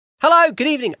Hello, good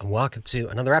evening, and welcome to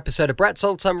another episode of Brett's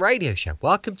Old Time Radio Show.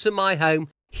 Welcome to my home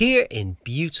here in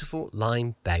beautiful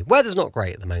Lyme Bay. Weather's not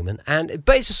great at the moment,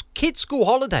 but it's just kids' school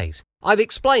holidays. I've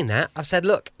explained that. I've said,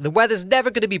 look, the weather's never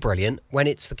going to be brilliant when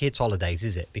it's the kids' holidays,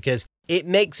 is it? Because it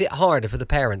makes it harder for the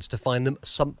parents to find them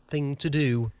something to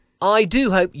do. I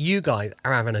do hope you guys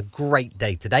are having a great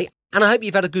day today, and I hope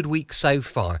you've had a good week so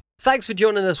far. Thanks for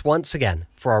joining us once again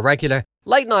for our regular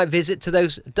late-night visit to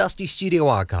those dusty studio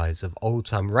archives of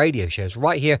old-time radio shows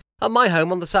right here at my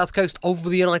home on the south coast of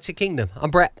the United Kingdom.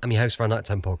 I'm Brett. I'm your host for our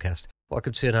Nighttime podcast.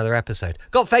 Welcome to another episode.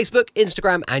 Got Facebook,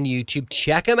 Instagram, and YouTube.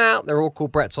 Check them out. They're all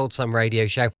called Brett's Old Time Radio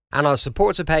Show. And our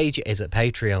supporter page is at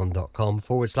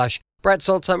patreon.com/Brett's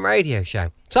Old Time Radio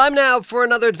Show. Time now for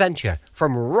another adventure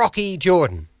from Rocky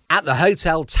Jordan at the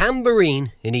Hotel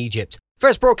Tambourine in Egypt.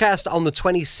 First broadcast on the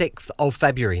 26th of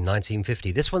February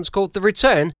 1950. This one's called The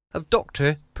Return of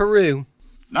Dr. Pyrue.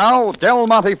 Now, Del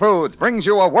Monte Foods brings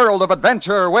you a world of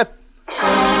adventure with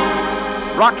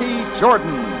Rocky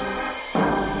Jordan.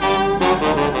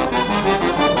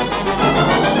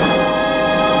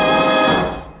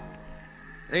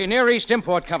 The Near East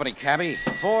Import Company, cabby,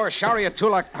 for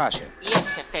Shariatullah Pasha.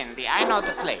 Yes, Effendi, I know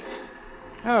the place.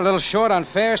 Oh, a little short on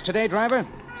fares today, driver?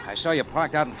 I saw you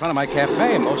parked out in front of my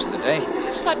cafe most of the day.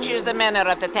 Such is the manner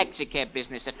of the taxicab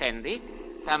business, Effendi.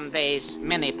 Some days,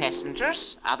 many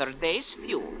passengers. Other days,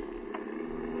 few.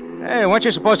 Hey, weren't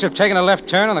you supposed to have taken a left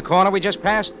turn on the corner we just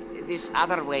passed? This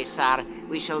other way, sir,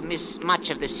 we shall miss much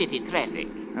of the city traffic.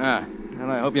 Ah,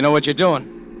 well, I hope you know what you're doing.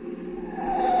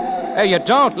 Hey, you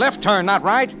don't. Left turn, not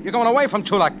right. You're going away from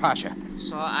Tulak Pasha.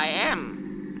 So I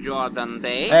am, Jordan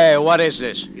Day. Hey, what is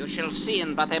this? You shall see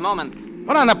in but a moment.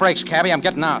 Put on the brakes, cabby. I'm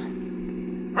getting out.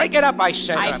 Break it up, I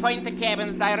said. I point the cab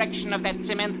in the direction of that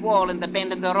cement wall in the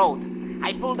bend in the road.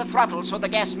 I pull the throttle so the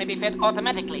gas may be fed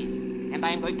automatically. And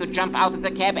I'm going to jump out of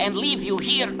the cab and leave you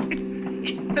here.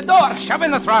 The door. Shove in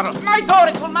the throttle. My door,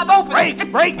 it will not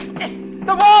open. Break.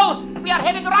 The wall. We are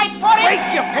headed right for it.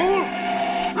 Break, you fool.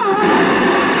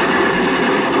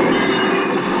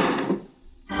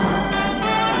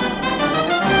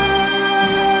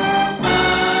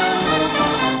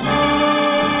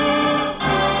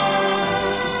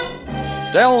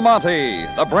 Del Monte,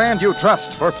 the brand you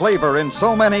trust for flavor in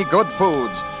so many good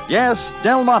foods. Yes,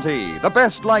 Del Monte, the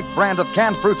best-liked brand of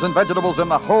canned fruits and vegetables in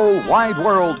the whole wide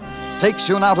world, takes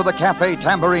you now to the Cafe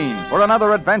Tambourine for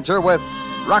another adventure with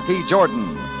Rocky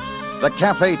Jordan. The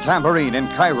Cafe Tambourine in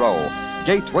Cairo,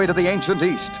 gateway to the ancient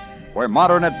East, where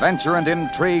modern adventure and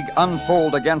intrigue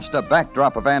unfold against a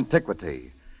backdrop of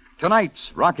antiquity.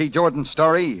 Tonight's Rocky Jordan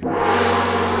story,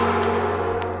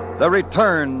 The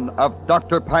Return of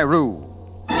Dr. Pyrue.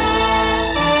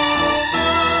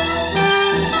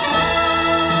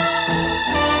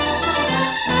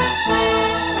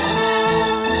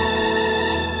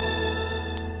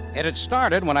 It had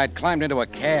started when I'd climbed into a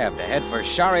cab to head for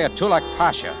Shariatullah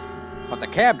Pasha. But the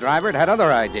cab driver had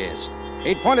other ideas.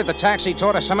 He'd pointed the taxi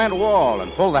toward a cement wall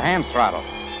and pulled the hand throttle.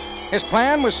 His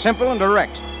plan was simple and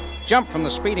direct. Jump from the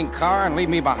speeding car and leave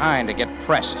me behind to get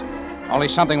pressed. Only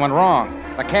something went wrong.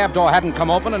 The cab door hadn't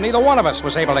come open and neither one of us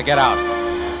was able to get out.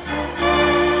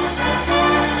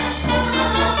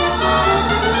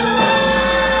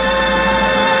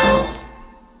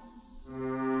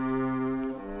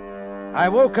 I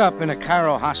woke up in a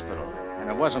Cairo hospital, and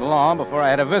it wasn't long before I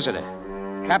had a visitor.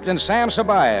 Captain Sam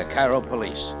Sabaya, Cairo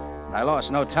police. I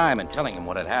lost no time in telling him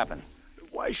what had happened.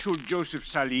 Why should Joseph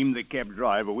Salim, the cab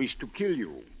driver, wish to kill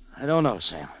you? I don't know,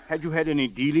 Sam. Had you had any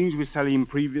dealings with Salim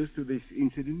previous to this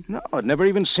incident? No, I'd never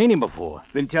even seen him before.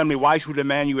 Then tell me, why should a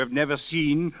man you have never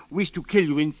seen wish to kill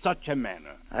you in such a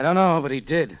manner? I don't know, but he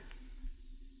did.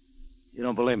 You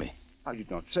don't believe me? I did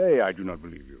not say I do not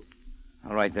believe you.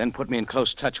 All right, then, put me in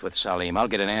close touch with Salim. I'll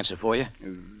get an answer for you.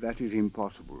 That is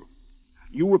impossible.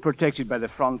 You were protected by the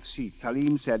front seat.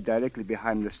 Salim sat directly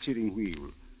behind the steering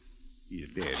wheel. He is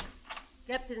dead.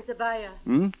 Captain Sabaya.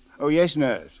 Oh, yes,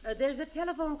 nurse. There's a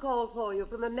telephone call for you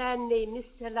from a man named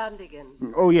Mr.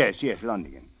 Lundigan. Oh, yes,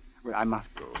 Lundigan. Well, I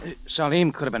must go.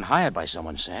 Salim could have been hired by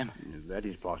someone, Sam. That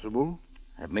is possible.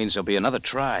 That means there'll be another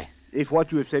try. If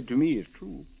what you have said to me is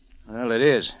true. Well, it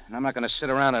is. And I'm not going to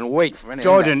sit around and wait for anything.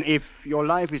 Jordan, if your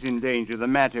life is in danger, the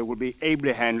matter will be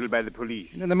ably handled by the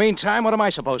police. In the meantime, what am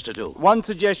I supposed to do? One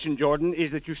suggestion, Jordan,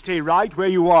 is that you stay right where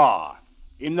you are,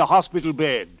 in the hospital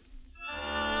bed.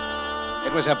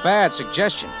 It was a bad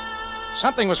suggestion.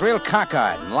 Something was real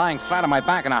cockeyed, and lying flat on my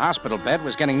back in a hospital bed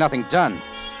was getting nothing done.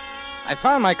 I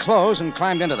found my clothes and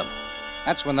climbed into them.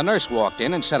 That's when the nurse walked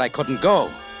in and said I couldn't go.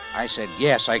 I said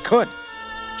yes, I could.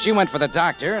 She went for the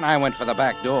doctor, and I went for the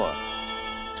back door.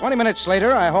 20 minutes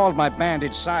later, I hauled my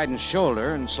bandaged side and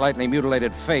shoulder and slightly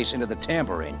mutilated face into the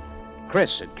tambourine.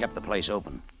 Chris had kept the place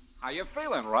open. How you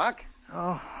feeling, Rock?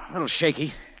 Oh, a little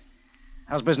shaky.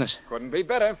 How's business? Couldn't be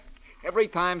better. Every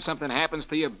time something happens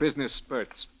to your business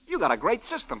spurts. You got a great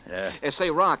system. Yeah.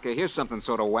 Say, Rock, here's something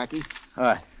sort of wacky. All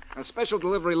right. A special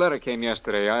delivery letter came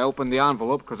yesterday. I opened the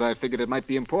envelope because I figured it might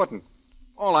be important.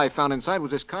 All I found inside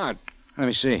was this card. Let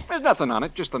me see. There's nothing on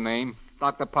it, just the name.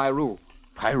 Dr. Pyrue.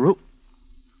 Pyrue?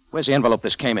 Where's the envelope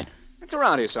this came in? It's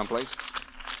around here someplace.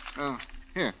 Oh,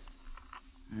 here.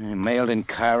 Mailed in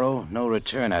Cairo, no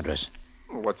return address.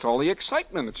 Well, what's all the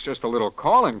excitement? It's just a little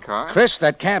calling card. Chris,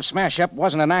 that cab smash-up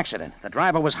wasn't an accident. The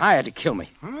driver was hired to kill me.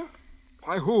 Huh?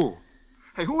 By who?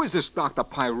 Hey, who is this Dr.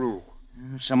 Pyrue?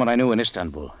 Someone I knew in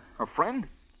Istanbul. A friend?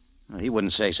 He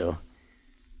wouldn't say so.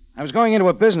 I was going into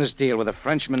a business deal with a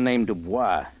Frenchman named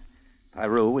Dubois.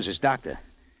 Pyrue was his doctor.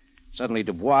 Suddenly,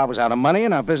 Dubois was out of money,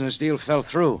 and our business deal fell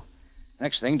through.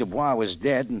 Next thing, Dubois was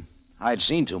dead, and I'd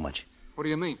seen too much. What do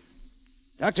you mean?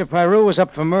 Dr. Pyrue was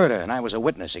up for murder, and I was a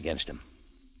witness against him.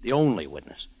 The only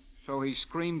witness. So he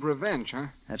screamed revenge, huh?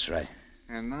 That's right.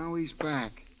 And now he's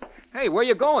back. Hey, where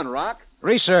you going, Rock?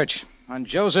 Research on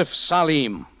Joseph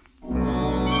Salim.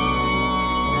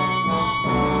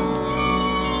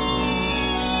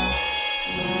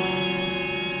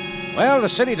 Well, the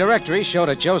city directory showed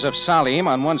a Joseph Salim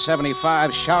on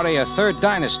 175 Sharia 3rd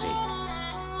Dynasty.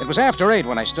 It was after 8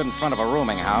 when I stood in front of a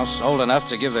rooming house, old enough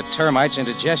to give the termites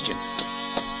indigestion.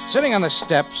 Sitting on the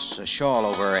steps, a shawl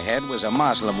over her head, was a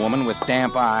Muslim woman with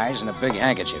damp eyes and a big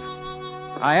handkerchief.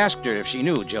 I asked her if she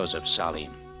knew Joseph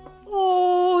Salim.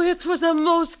 Oh, it was a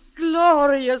most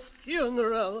glorious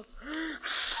funeral.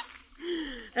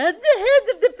 At the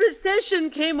head of the procession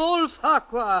came old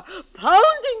Farquhar,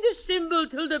 pounding the cymbal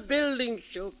till the building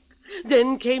shook.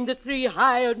 Then came the 3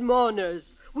 hired mourners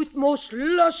with most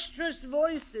lustrous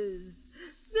voices.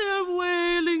 Their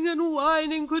wailing and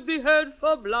whining could be heard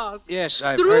for blocks. Yes,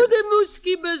 I've Through heard... the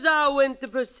Musky Bazaar went the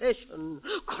procession.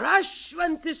 Crash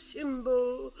went the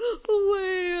cymbal.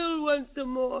 Wail went the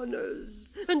mourners.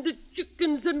 And the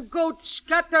chickens and goats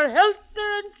scatter helter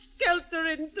and skelter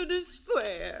into the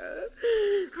square.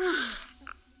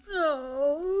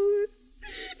 Oh,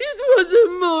 it was a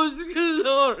most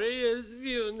glorious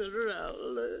funeral.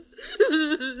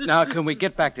 Now, can we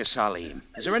get back to Salim?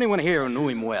 Is there anyone here who knew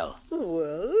him well?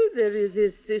 Well, there is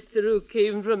his sister who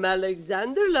came from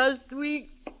Alexander last week.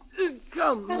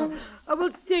 Come, I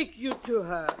will take you to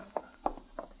her.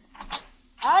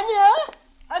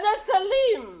 Anna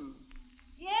Salim.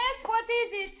 Yes, what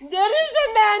is it? There is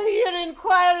a man here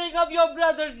inquiring of your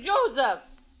brother Joseph.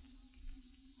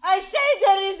 I say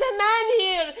there is a man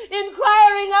here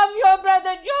inquiring of your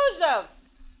brother Joseph.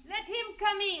 Let him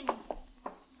come in.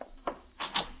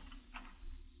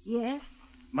 Yes?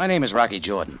 My name is Rocky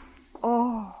Jordan.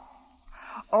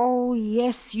 Oh,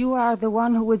 yes, you are the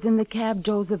one who was in the cab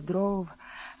Joseph drove.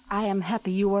 I am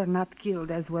happy you were not killed,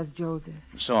 as was Joseph.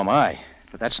 So am I,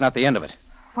 but that's not the end of it.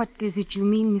 What is it you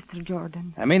mean, Mr.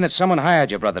 Jordan? I mean that someone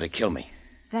hired your brother to kill me.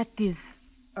 That is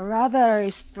rather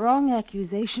a strong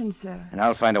accusation, sir. And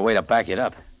I'll find a way to back it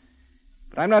up.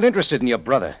 But I'm not interested in your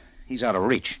brother. He's out of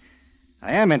reach.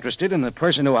 I am interested in the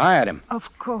person who hired him. Of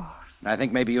course. And I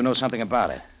think maybe you know something about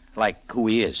it, like who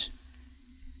he is.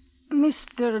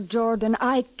 Mr. Jordan,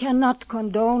 I cannot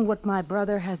condone what my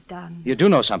brother has done. You do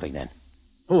know something, then.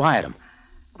 Who hired him?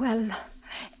 Well,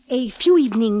 a few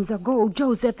evenings ago,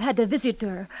 Joseph had a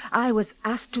visitor. I was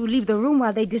asked to leave the room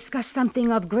while they discussed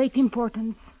something of great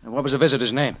importance. And what was the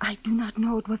visitor's name? I do not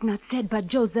know. It was not said, but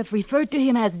Joseph referred to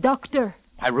him as Doctor.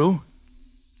 Pyrue?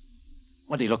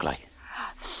 What did he look like?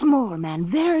 Small man,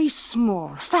 very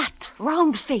small, fat,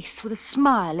 round face with a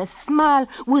smile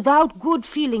without good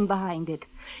feeling behind it.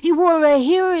 He wore a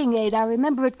hearing aid, I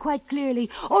remember it quite clearly.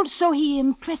 Also, he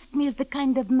impressed me as the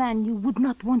kind of man you would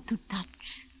not want to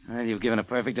touch. Well, you've given a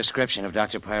perfect description of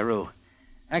Dr. Pyrue.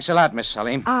 Thanks a lot, Miss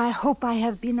Salim. I hope I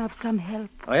have been of some help.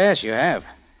 Oh, yes, you have.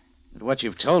 But what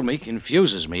you've told me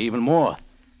confuses me even more.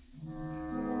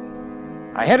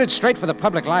 I headed straight for the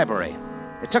public library.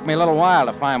 It took me a little while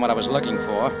to find what I was looking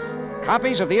for.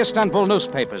 Copies of the Istanbul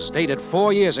newspapers dated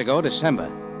 4 years ago, December.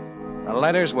 The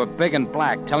letters were big and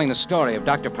black, telling the story of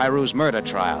Dr. Pyrue's murder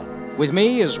trial, with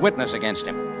me as witness against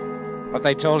him. But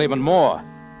they told even more.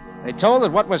 They told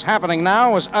that what was happening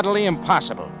now was utterly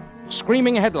impossible.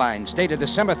 Screaming headlines dated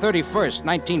December 31st,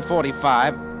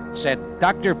 1945, said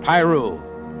Dr. Pyrue,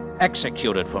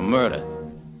 executed for murder.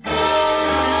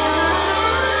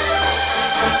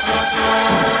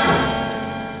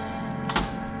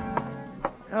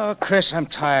 Oh, Chris, I'm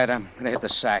tired. I'm going to hit the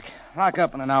sack. Lock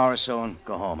up in an hour or so and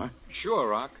go home, huh? Sure,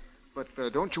 Rock.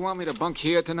 But don't you want me to bunk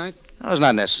here tonight? No, it's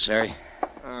not necessary.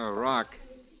 Rock,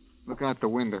 look out the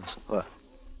windows. What?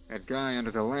 That guy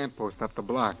under the lamppost up the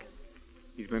block.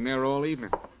 He's been there all evening.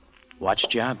 Watch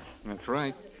job? That's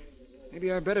right.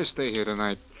 Maybe I better stay here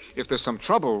tonight. If there's some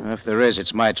trouble... If there is,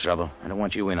 it's my trouble. I don't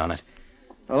want you in on it.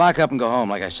 I'll lock up and go home,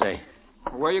 like I say.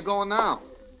 Where you going now?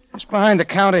 Just behind the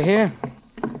counter here.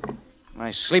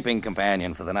 My sleeping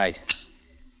companion for the night.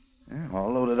 Yeah,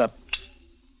 all loaded up.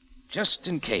 Just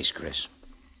in case, Chris.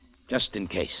 Just in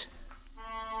case.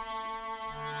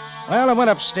 Well, I went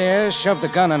upstairs, shoved the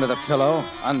gun under the pillow,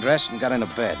 undressed, and got into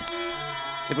bed.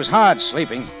 It was hard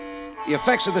sleeping. The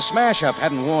effects of the smash-up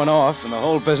hadn't worn off, and the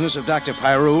whole business of Dr.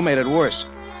 Pyrue made it worse.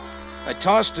 I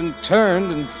tossed and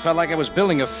turned and felt like I was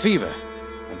building a fever,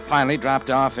 and finally dropped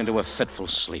off into a fitful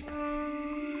sleep.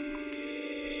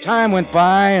 Time went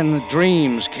by, and the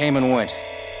dreams came and went.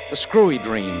 The screwy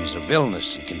dreams of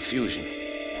illness and confusion.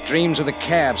 Dreams of the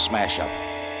cab smash-up,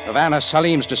 of Anna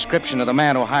Salim's description of the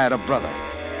man who hired her brother.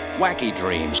 Wacky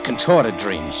dreams, contorted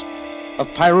dreams, of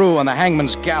Pyrue on the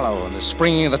hangman's gallows and the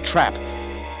springing of the trap.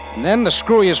 And then the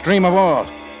screwiest dream of all,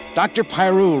 Dr.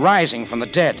 Pyrue rising from the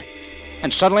dead.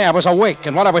 And suddenly I was awake,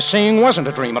 and what I was seeing wasn't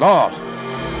a dream at all.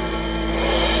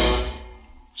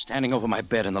 Standing over my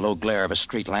bed in the low glare of a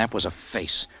street lamp was a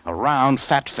face, a round,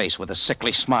 fat face with a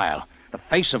sickly smile. The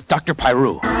face of Dr.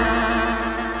 Pyrue.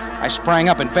 I sprang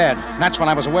up in bed, and that's when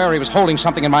I was aware he was holding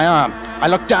something in my arm. I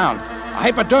looked down, a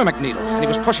hypodermic needle, and he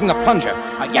was pushing the plunger.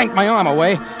 I yanked my arm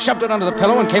away, shoved it under the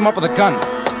pillow, and came up with a gun.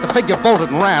 The figure bolted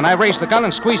and ran. I raised the gun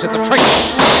and squeezed at the trigger.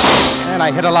 And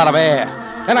I hit a lot of air.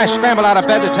 Then I scrambled out of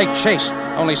bed to take chase,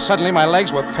 only suddenly my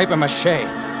legs were papier-mâché.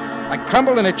 I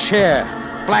crumbled in a chair.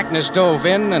 Blackness dove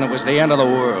in, and it was the end of the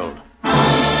world.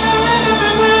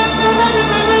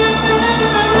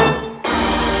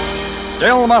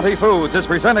 Del Monte Foods is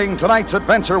presenting tonight's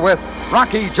adventure with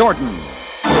Rocky Jordan.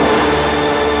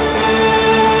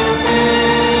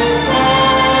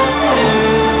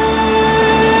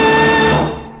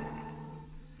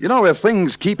 You know, if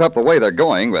things keep up the way they're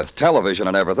going with television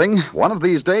and everything, one of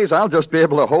these days I'll just be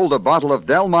able to hold a bottle of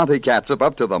Del Monte catsup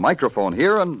up to the microphone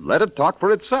here and let it talk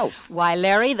for itself. Why,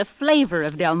 Larry, the flavor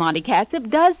of Del Monte catsup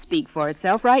does speak for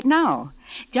itself right now.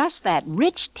 Just that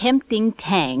rich, tempting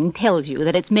tang tells you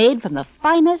that it's made from the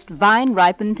finest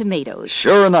vine-ripened tomatoes.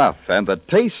 Sure enough, and the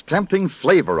taste-tempting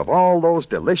flavor of all those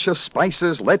delicious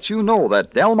spices lets you know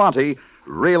that Del Monte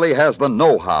really has the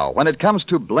know-how when it comes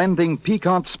to blending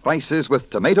piquant spices with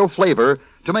tomato flavor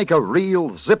to make a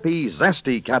real zippy,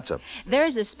 zesty catsup.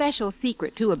 There's a special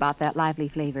secret, too, about that lively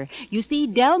flavor. You see,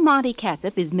 Del Monte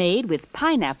catsup is made with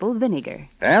pineapple vinegar.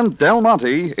 And Del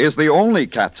Monte is the only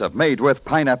catsup made with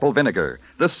pineapple vinegar,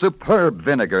 the superb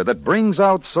vinegar that brings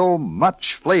out so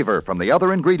much flavor from the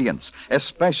other ingredients,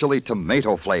 especially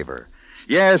tomato flavor.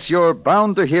 Yes, you're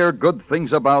bound to hear good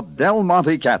things about Del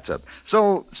Monte catsup.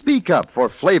 So speak up for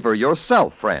flavor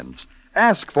yourself, friends.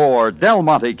 Ask for Del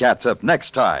Monte catsup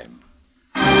next time.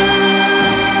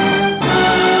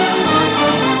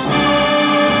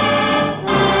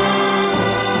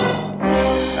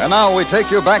 And now we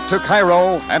take you back to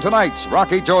Cairo and tonight's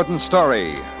Rocky Jordan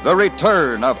story, The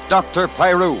Return of Dr.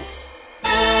 Pyrue.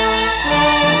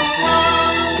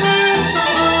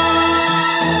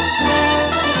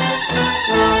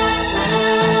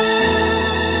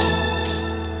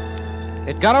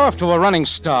 It got off to a running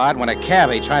start when a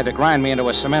cabbie tried to grind me into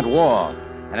a cement wall.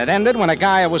 And it ended when a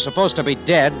guy who was supposed to be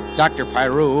dead, Dr.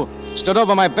 Pyrue, stood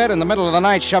over my bed in the middle of the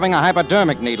night shoving a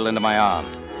hypodermic needle into my arm.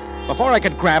 Before I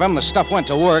could grab him, the stuff went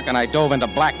to work and I dove into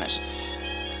blackness.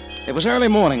 It was early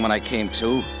morning when I came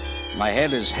to, my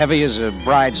head as heavy as a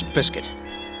bride's biscuit.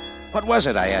 What was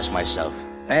it, I asked myself?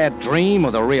 Bad dream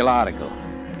or the real article?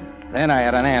 Then I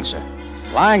had an answer.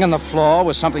 Lying on the floor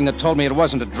was something that told me it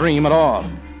wasn't a dream at all.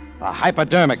 A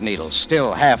hypodermic needle,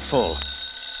 still half full.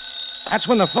 That's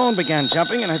when the phone began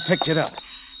jumping, and I picked it up.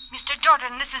 Mr.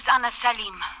 Jordan, this is Anna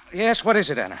Salim. Yes, what is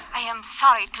it, Anna? I am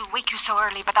sorry to wake you so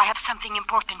early, but I have something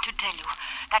important to tell you.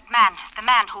 That man, the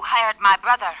man who hired my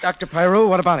brother. Dr. Pyrue,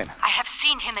 what about him? I have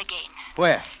seen him again.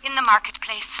 Where? In the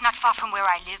marketplace, not far from where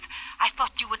I live. I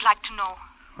thought you would like to know.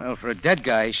 Well, for a dead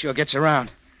guy, he sure gets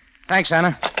around. Thanks,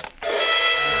 Anna.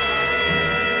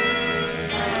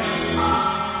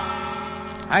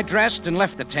 I dressed and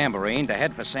left the tambourine to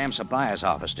head for Sam Sabaya's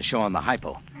office to show him the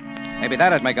hypo. Maybe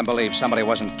that'd make him believe somebody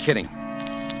wasn't kidding.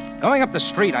 Going up the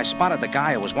street, I spotted the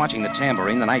guy who was watching the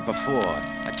tambourine the night before,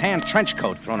 a tan trench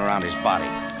coat thrown around his body.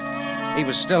 He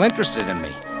was still interested in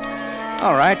me.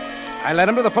 All right, I led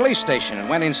him to the police station and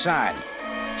went inside.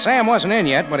 Sam wasn't in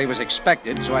yet, but he was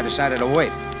expected, so I decided to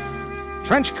wait.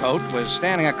 Trenchcoat was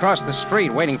standing across the street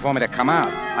waiting for me to come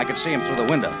out. I could see him through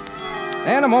the window.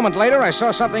 Then, a moment later, I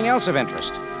saw something else of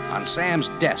interest. On Sam's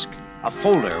desk, a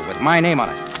folder with my name on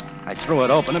it. I threw it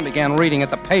open and began reading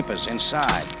at the papers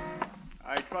inside.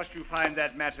 I trust you find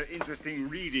that matter interesting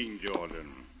reading,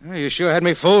 Jordan. Oh, you sure had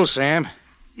me fooled, Sam.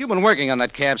 You've been working on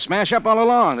that cab smash-up all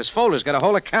along. This folder's got a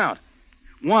whole account.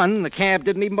 One, the cab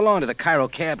didn't even belong to the Cairo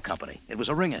Cab Company. It was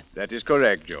a ringer. That is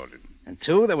correct, Jordan. And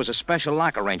two, there was a special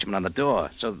lock arrangement on the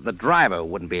door so that the driver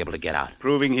wouldn't be able to get out.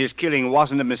 Proving his killing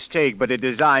wasn't a mistake, but a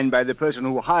design by the person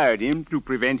who hired him to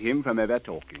prevent him from ever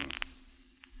talking.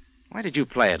 Why did you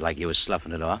play it like you was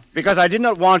sloughing it off? Because I did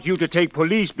not want you to take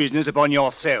police business upon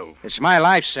yourself. It's my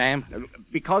life, Sam.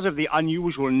 Because of the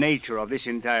unusual nature of this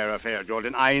entire affair,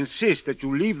 Jordan, I insist that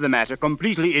you leave the matter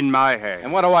completely in my hands.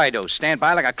 And what do I do? Stand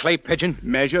by like a clay pigeon?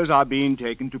 Measures are being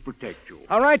taken to protect you.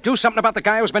 All right, do something about the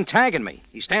guy who's been tagging me.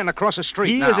 He's standing across the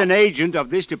street now. He is an agent of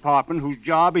this department whose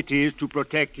job it is to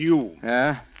protect you.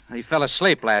 Yeah? He fell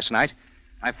asleep last night.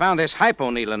 I found this hypo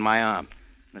needle in my arm.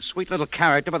 And a sweet little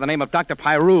character by the name of Dr.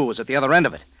 Pyrue was at the other end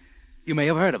of it. You may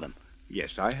have heard of him.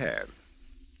 Yes, I have.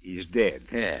 He's dead.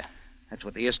 Yeah, that's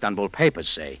what the Istanbul papers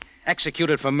say.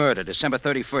 Executed for murder, December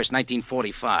 31st,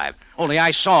 1945. Only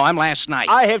I saw him last night.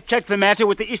 I have checked the matter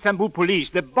with the Istanbul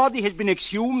police. The body has been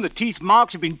exhumed, the teeth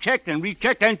marks have been checked and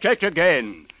rechecked and checked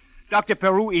again. Dr.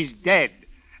 Pyrue is dead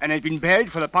and has been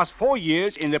buried for the past 4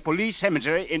 years in the police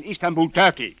cemetery in Istanbul,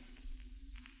 Turkey.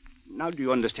 Now, do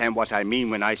you understand what I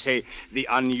mean when I say the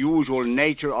unusual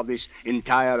nature of this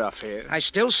entire affair? I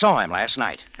still saw him last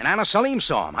night, and Anna Salim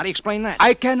saw him. How do you explain that?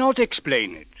 I cannot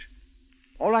explain it.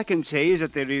 All I can say is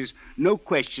that there is no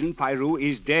question Pyrue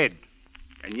is dead.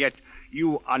 And yet,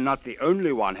 you are not the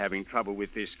only one having trouble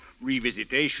with this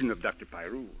revisitation of Dr.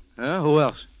 Pyrue. Who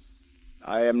else?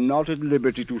 I am not at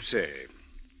liberty to say.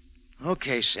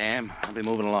 Okay, Sam. I'll be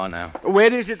moving along now.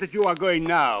 Where is it that you are going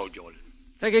now, Jordan?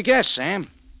 Take a guess, Sam.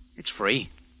 It's free.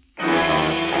 I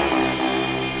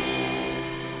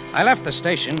left the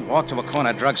station, walked to a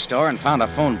corner drugstore, and found a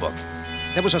phone book.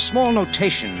 There was a small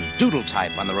notation, doodle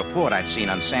type, on the report I'd seen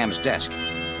on Sam's desk.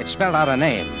 It spelled out a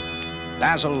name,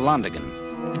 Basil Londigan.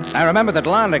 I remembered that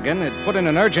Londigan had put in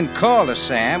an urgent call to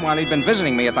Sam while he'd been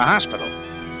visiting me at the hospital.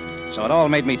 So it all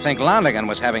made me think Londigan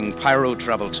was having Pyrue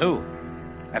trouble, too.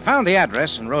 I found the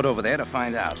address and rode over there to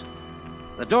find out.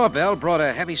 The doorbell brought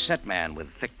a heavy-set man with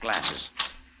thick glasses.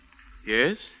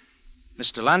 Yes?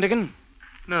 Mr. Londigan?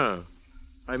 No.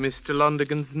 I'm Mr.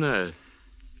 Londigan's nurse.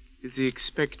 Is he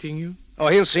expecting you? Oh,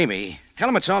 he'll see me. Tell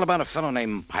him it's all about a fellow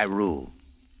named Pyrue.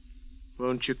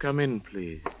 Won't you come in,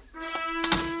 please?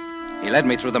 He led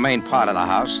me through the main part of the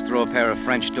house, through a pair of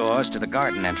French doors to the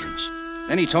garden entrance.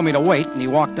 Then he told me to wait, and he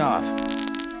walked off.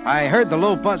 I heard the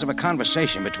low buzz of a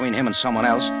conversation between him and someone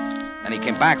else. Then he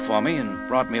came back for me and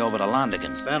brought me over to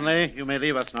Londigan. Stanley, you may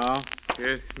leave us now.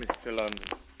 Yes, Mr.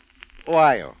 Londigan. Who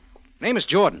are you? Name is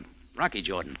Jordan. Rocky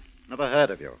Jordan. Never heard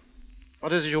of you.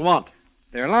 What is it you want?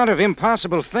 There are a lot of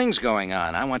impossible things going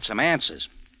on. I want some answers.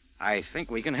 I think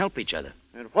we can help each other.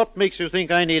 And what makes you think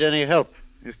I need any help?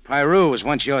 If Pyrue was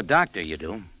once your doctor, you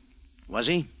do. Was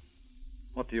he?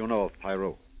 What do you know of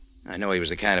Pyrue? I know he was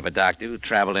the kind of a doctor who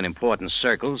traveled in important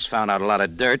circles, found out a lot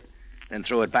of dirt, then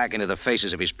threw it back into the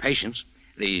faces of his patients,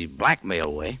 the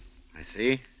blackmail way. I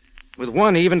see. With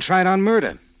one, he even tried on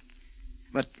murder.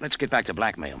 But let's get back to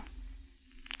blackmail.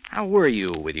 How were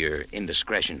you with your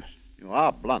indiscretions? You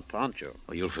are blunt, aren't you?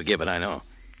 Oh, you'll forgive it, I know.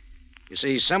 You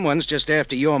see, someone's just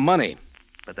after your money,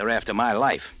 but they're after my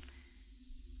life.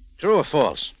 True or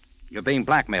false? You're being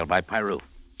blackmailed by Pyrue.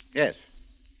 Yes.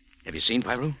 Have you seen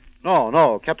Pyrue?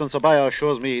 No. Captain Sabaya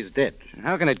assures me he's dead.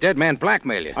 How can a dead man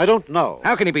blackmail you? I don't know.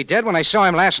 How can he be dead when I saw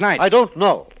him last night? I don't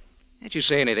know. Did you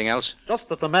say anything else? Just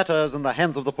that the matter is in the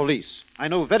hands of the police. I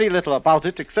know very little about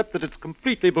it, except that it's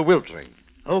completely bewildering.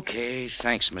 Okay,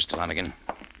 thanks, Mr. Londigan.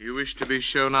 You wish to be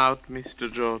shown out,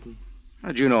 Mr. Jordan?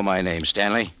 How'd you know my name,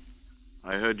 Stanley?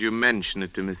 I heard you mention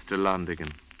it to Mr.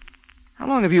 Londigan. How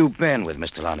long have you been with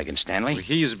Mr. Londigan, Stanley?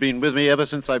 He's been with me ever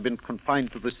since I've been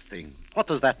confined to this thing. What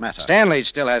does that matter? Stanley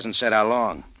still hasn't said how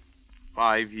long.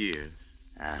 5 years.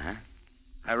 Uh-huh.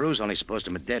 Pyrue's only supposed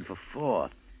to be dead for 4.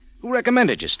 Who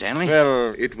recommended you, Stanley?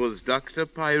 Well, it was Dr.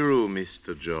 Pyrue,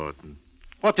 Mr. Jordan.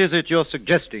 What is it you're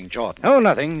suggesting, Jordan? Oh,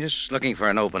 nothing. Just looking for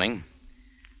an opening.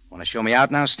 Want to show me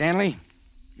out now, Stanley?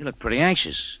 You look pretty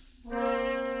anxious.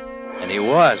 And he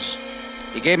was.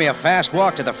 He gave me a fast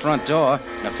walk to the front door,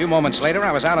 and a few moments later,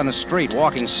 I was out on the street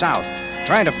walking south,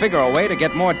 trying to figure a way to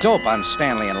get more dope on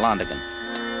Stanley and Londigan.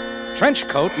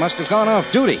 Trenchcoat must have gone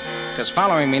off duty, because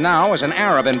following me now was an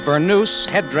Arab in burnoose,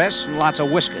 headdress, and lots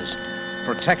of whiskers.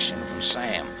 Protection from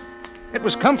Sam. It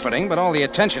was comforting, but all the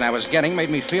attention I was getting made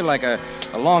me feel like a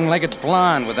long-legged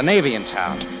blonde with the Navy in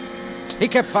town. He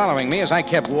kept following me as I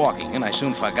kept walking, and I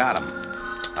soon forgot him.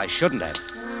 I shouldn't have.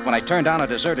 When I turned down a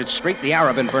deserted street, the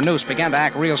Arab in Burnous began to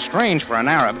act real strange for an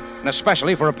Arab, and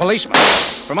especially for a policeman.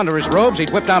 From under his robes,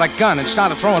 he'd whipped out a gun and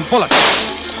started throwing bullets.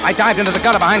 I dived into the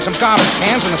gutter behind some garbage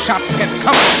cans, and the shot was getting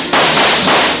covered.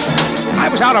 I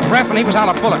was out of breath, and he was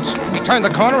out of bullets. He turned the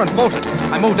corner and bolted.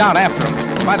 I moved out after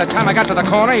him. By the time I got to the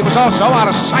corner, he was also out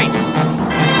of sight.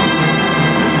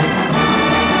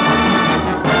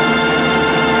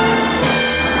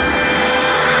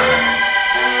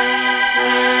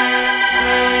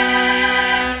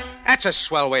 That's a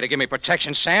swell way to give me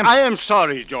protection, Sam. I am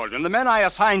sorry, Jordan. The man I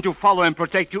assigned to follow and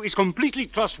protect you is completely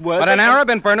trustworthy. But an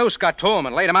Arab in Burnous got to him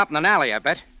and laid him out in an alley, I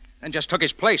bet. Then just took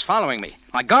his place following me.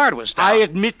 My guard was down. I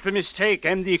admit the mistake,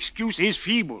 and the excuse is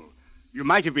feeble. You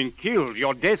might have been killed.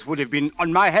 Your death would have been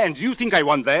on my hands. You think I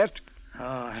want that? Oh,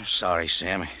 I'm sorry,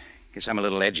 Sam. Guess I'm a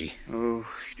little edgy. Oh,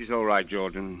 it is all right,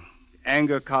 Jordan.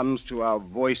 Anger comes to our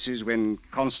voices when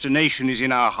consternation is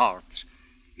in our hearts.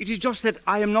 It is just that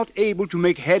I am not able to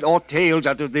make head or tails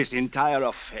out of this entire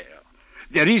affair.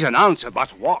 There is an answer, but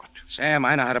what? Sam,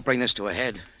 I know how to bring this to a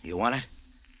head. You want it?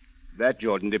 That,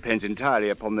 Jordan, depends entirely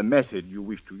upon the method you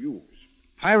wish to use.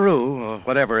 Pyrue, or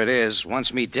whatever it is,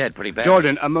 wants me dead pretty bad.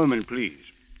 Jordan, a moment, please.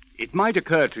 It might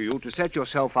occur to you to set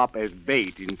yourself up as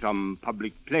bait in some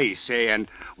public place, say, and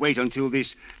wait until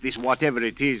this whatever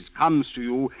it is comes to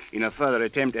you in a further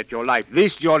attempt at your life.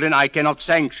 This, Jordan, I cannot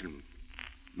sanction.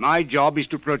 My job is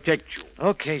to protect you.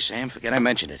 Okay, Sam, forget I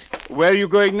mentioned it. Where are you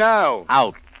going now?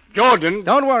 Out. Jordan!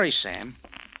 Don't worry, Sam.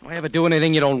 Do I ever do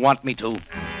anything you don't want me to?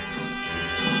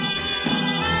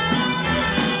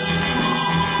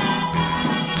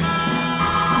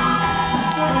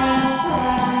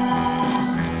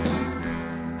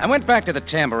 I went back to the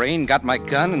tambourine, got my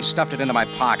gun, and stuffed it into my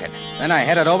pocket. Then I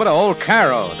headed over to Old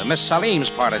Cairo, to Miss Salim's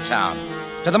part of town,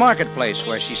 to the marketplace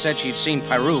where she said she'd seen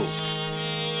Pyrue.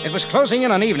 It was closing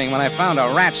in on evening when I found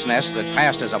a rat's nest that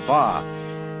passed as a bar.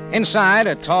 Inside,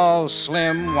 a tall,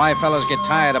 slim, why fellas get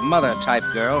tired of mother type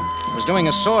girl was doing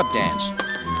a sword dance.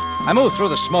 I moved through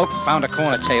the smoke, found a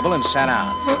corner table, and sat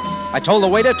down. I told the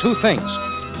waiter 2 things.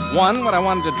 1, what I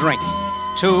wanted to drink.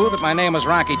 2, that my name was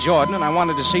Rocky Jordan and I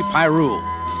wanted to see Pyrue.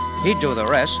 He'd do the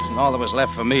rest, and all that was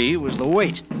left for me was the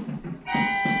wait.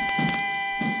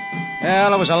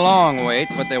 Well, it was a long wait,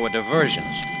 but there were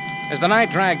diversions. As the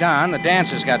night dragged on, the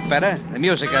dances got better, the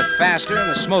music got faster, and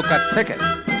the smoke got thicker.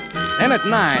 Then at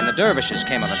 9, the dervishes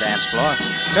came on the dance floor,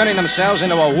 turning themselves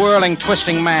into a whirling,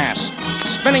 twisting mass.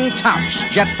 Spinning tops,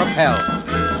 jet-propelled.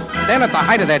 Then at the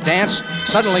height of their dance,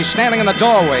 suddenly standing in the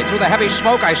doorway through the heavy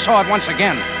smoke, I saw it once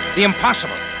again. The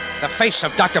impossible. The face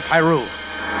of Dr. Pyrue.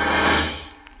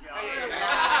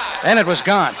 Then it was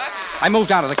gone. I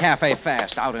moved out of the cafe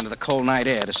fast, out into the cold night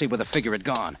air to see where the figure had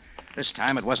gone. This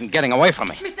time it wasn't getting away from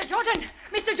me. Mr. Jordan!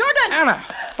 Mr. Jordan! Anna,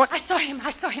 what? I saw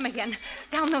him again.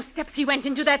 Down those steps he went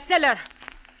into that cellar.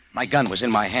 My gun was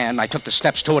in my hand. I took the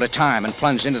steps 2 at a time and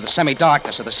plunged into the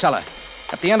semi-darkness of the cellar.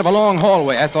 At the end of a long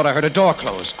hallway, I thought I heard a door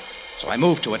close. So I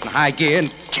moved to it in high gear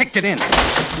and kicked it in.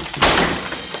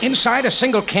 Inside, a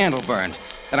single candle burned.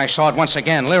 Then I saw it once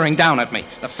again, leering down at me,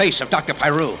 the face of Dr.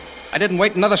 Pyrue. I didn't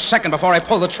wait another second before I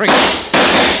pulled the trigger.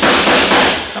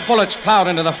 The bullets plowed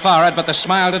into the forehead, but the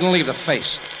smile didn't leave the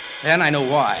face. Then I knew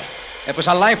why. It was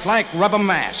a lifelike rubber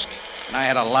mask, and I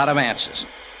had a lot of answers.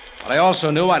 But I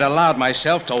also knew I'd allowed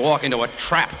myself to walk into a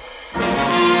trap.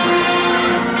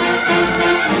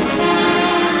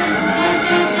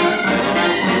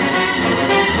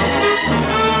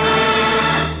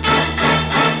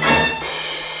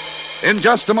 In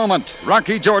just a moment,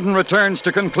 Rocky Jordan returns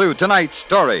to conclude tonight's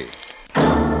story.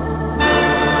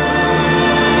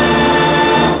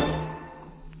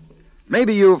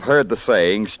 Maybe you've heard the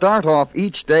saying, start off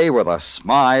each day with a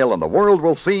smile and the world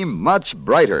will seem much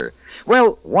brighter.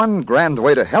 Well, one grand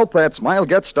way to help that smile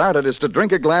get started is to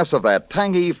drink a glass of that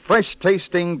tangy,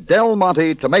 fresh-tasting Del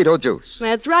Monte tomato juice.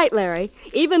 That's right, Larry.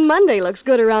 Even Monday looks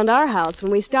good around our house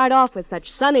when we start off with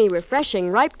such sunny,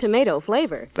 refreshing, ripe tomato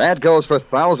flavor. That goes for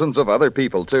thousands of other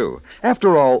people, too.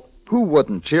 After all, who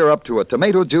wouldn't cheer up to a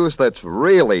tomato juice that's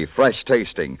really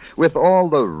fresh-tasting, with all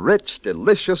the rich,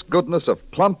 delicious goodness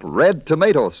of plump red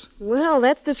tomatoes? Well,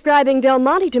 that's describing Del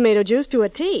Monte tomato juice to a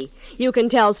T. You can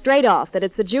tell straight off that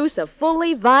it's the juice of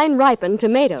fully vine-ripened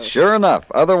tomatoes. Sure enough.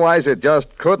 Otherwise, it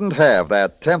just couldn't have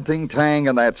that tempting tang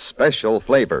and that special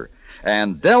flavor.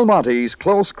 And Del Monte's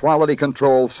close quality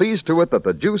control sees to it that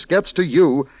the juice gets to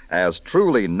you as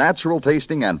truly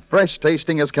natural-tasting and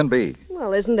fresh-tasting as can be.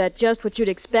 Well, isn't that just what you'd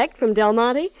expect from Del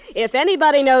Monte? If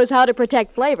anybody knows how to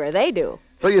protect flavor, they do.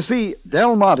 So you see,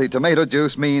 Del Monte tomato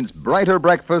juice means brighter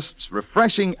breakfasts,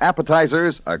 refreshing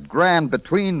appetizers, a grand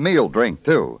between-meal drink,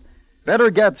 too.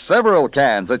 Better get several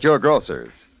cans at your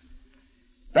grocer's.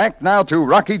 Back now to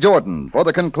Rocky Jordan for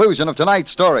the conclusion of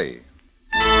tonight's story.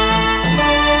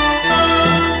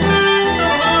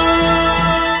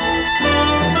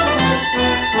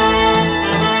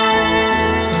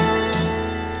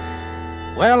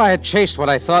 Well, I had chased what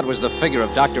I thought was the figure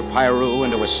of Dr. Pyrue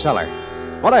into a cellar.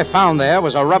 What I found there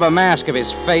was a rubber mask of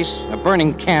his face, a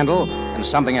burning candle, and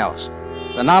something else.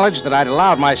 The knowledge that I'd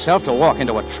allowed myself to walk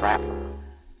into a trap.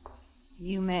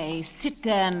 You may sit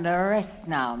and rest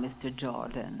now, Mr.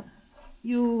 Jordan.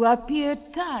 You appear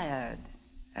tired.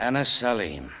 Anna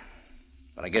Salim.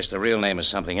 But I guess the real name is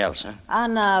something else, huh?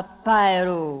 Anna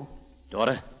Pyrue.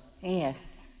 Daughter? Yes.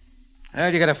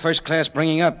 Well, you got a first-class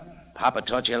bringing up. Papa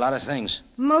taught you a lot of things.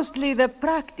 Mostly the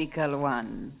practical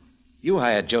ones. You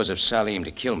hired Joseph Salim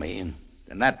to kill me, and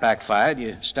when that backfired,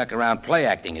 you stuck around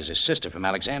play-acting as his sister from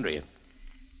Alexandria.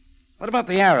 What about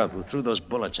the Arab who threw those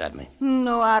bullets at me?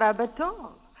 No Arab at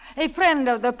all. A friend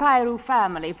of the Pyrue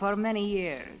family for many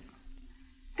years.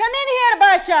 Come in here,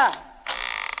 Basha.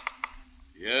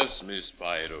 Yes, Miss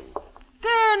Pyrue.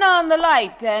 Turn on the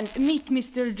light and meet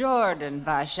Mr. Jordan,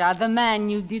 Basha, the man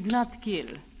you did not kill.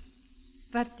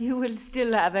 But you will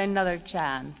still have another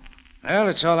chance. Well,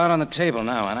 it's all out on the table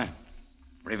now, Anna.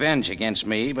 Revenge against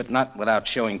me, but not without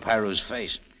showing Pyrue's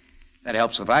face. That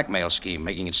helps the blackmail scheme,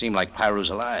 making it seem like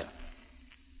Pyrue's alive.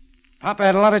 Papa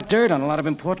had a lot of dirt on a lot of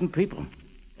important people,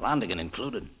 Londigan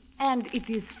included. And it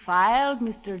is filed,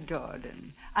 Mr.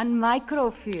 Jordan, on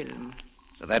microfilm.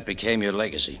 So that became your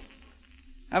legacy.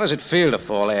 How does it feel to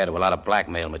fall heir to a lot of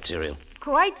blackmail material?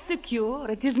 Quite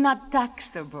secure. It is not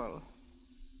taxable.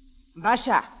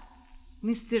 Basha,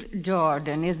 Mr.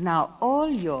 Jordan is now all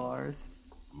yours.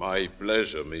 My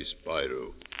pleasure, Miss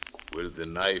Pyrue. Will the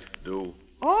knife do?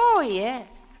 Oh, yes.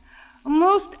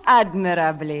 Most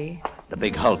admirably. The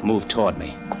big hulk moved toward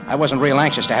me. I wasn't real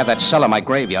anxious to have that cellar my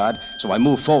graveyard, so I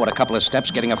moved forward a couple of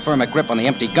steps, getting a firmer grip on the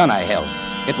empty gun I held.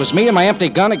 It was me and my empty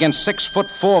gun against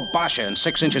 6'4" Basha and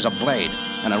 6 inches of blade,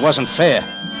 and it wasn't fair.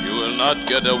 You will not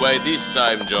get away this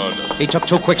time, Jordan. He took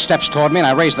 2 quick steps toward me, and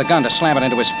I raised the gun to slam it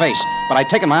into his face. But I'd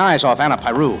taken my eyes off Anna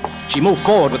Pyrue. She moved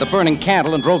forward with a burning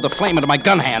candle and drove the flame into my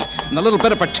gun hand, and the little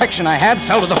bit of protection I had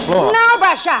fell to the floor. Now,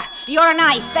 Basha, your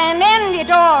knife, and end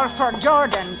it all for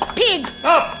Jordan. Pig!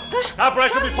 Stop! Now,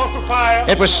 Brasher, before to fire.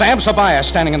 It was Sam Sabaya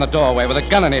standing in the doorway with a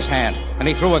gun in his hand, and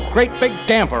he threw a great big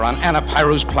damper on Anna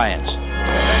Pyrue's plans.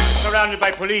 Surrounded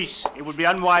by police. It would be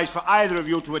unwise for either of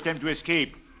you to attempt to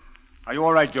escape. Are you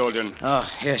all right, Jordan? Oh,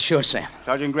 yeah, sure, Sam.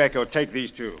 Sergeant Greco, take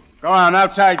these two. Go on,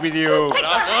 outside with you.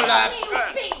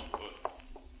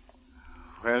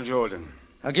 Well, Jordan.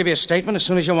 I'll give you a statement as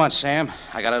soon as you want, Sam.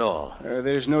 I got it all.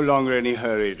 There's no longer any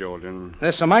hurry, Jordan.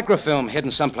 There's some microfilm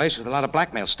hidden someplace with a lot of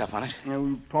blackmail stuff on it.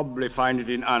 We'll probably find it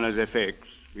in Anna's effects.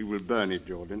 We will burn it,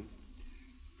 Jordan.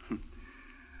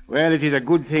 Well, it is a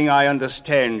good thing I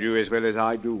understand you as well as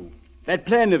I do. That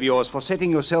plan of yours for setting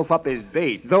yourself up as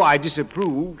bait, though I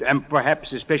disapproved, and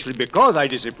perhaps especially because I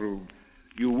disapproved,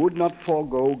 you would not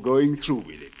forego going through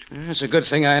with it. It's a good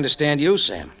thing I understand you,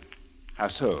 Sam. How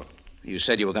so? You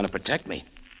said you were going to protect me.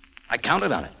 I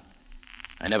counted on it.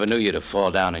 I never knew you to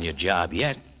fall down on your job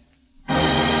yet.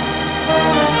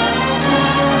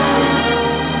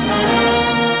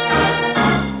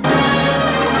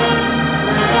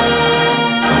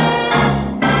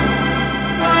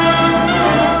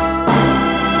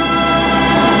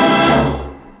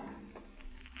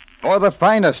 For the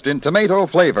finest in tomato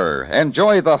flavor,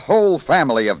 enjoy the whole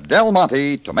family of Del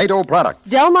Monte tomato products.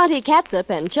 Del Monte catsup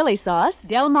and chili sauce.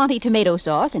 Del Monte tomato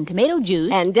sauce and tomato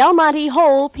juice. And Del Monte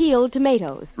whole peeled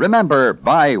tomatoes. Remember,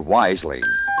 buy wisely.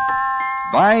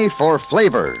 Buy for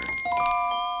flavor.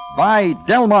 Buy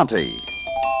Del Monte.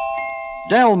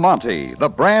 Del Monte, the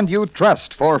brand you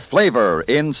trust for flavor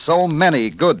in so many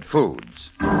good foods.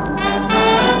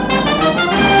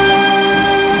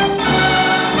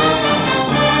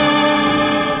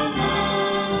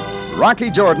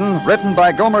 Rocky Jordan, written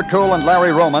by Gomer Kuhl and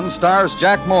Larry Roman, stars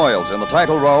Jack Moyles in the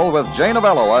title role with Jane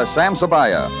Avello as Sam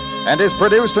Sabaya, and is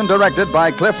produced and directed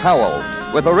by Cliff Howell,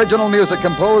 with original music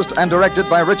composed and directed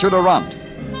by Richard Arant.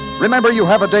 Remember, you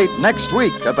have a date next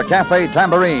week at the Cafe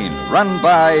Tambourine, run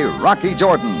by Rocky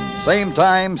Jordan, same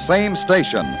time, same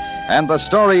station, and the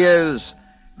story is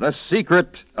The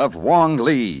Secret of Wong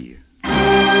Lee.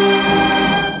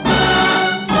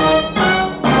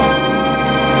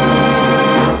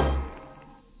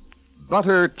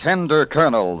 Butter tender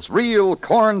kernels, real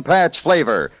corn patch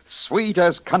flavor, sweet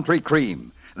as country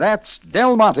cream. That's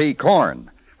Del Monte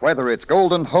corn. Whether it's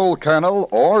golden whole kernel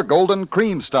or golden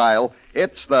cream style,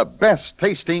 it's the best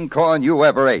tasting corn you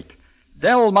ever ate.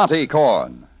 Del Monte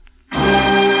corn.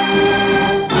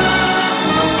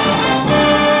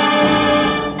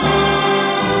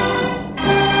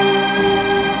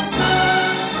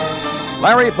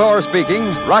 Larry Thor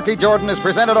speaking. Rocky Jordan is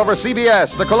presented over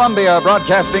CBS, the Columbia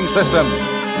Broadcasting System.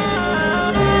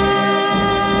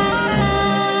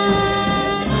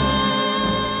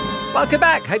 Welcome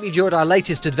back. Hope you enjoyed our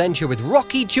latest adventure with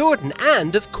Rocky Jordan.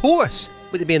 And, of course,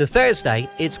 with it being a Thursday,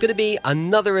 it's going to be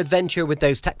another adventure with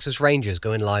those Texas Rangers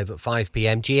going live at 5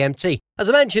 p.m. GMT. As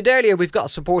I mentioned earlier, we've got a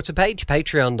supporter page,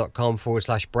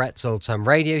 patreon.com/Brett's Old Time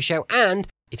Radio Show. And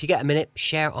if you get a minute,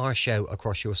 share our show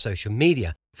across your social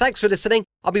media. Thanks for listening.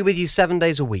 I'll be with you 7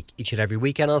 days a week, each and every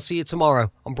weekend. I'll see you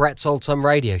tomorrow on Brett's Old Time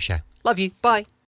Radio Show. Love you. Bye.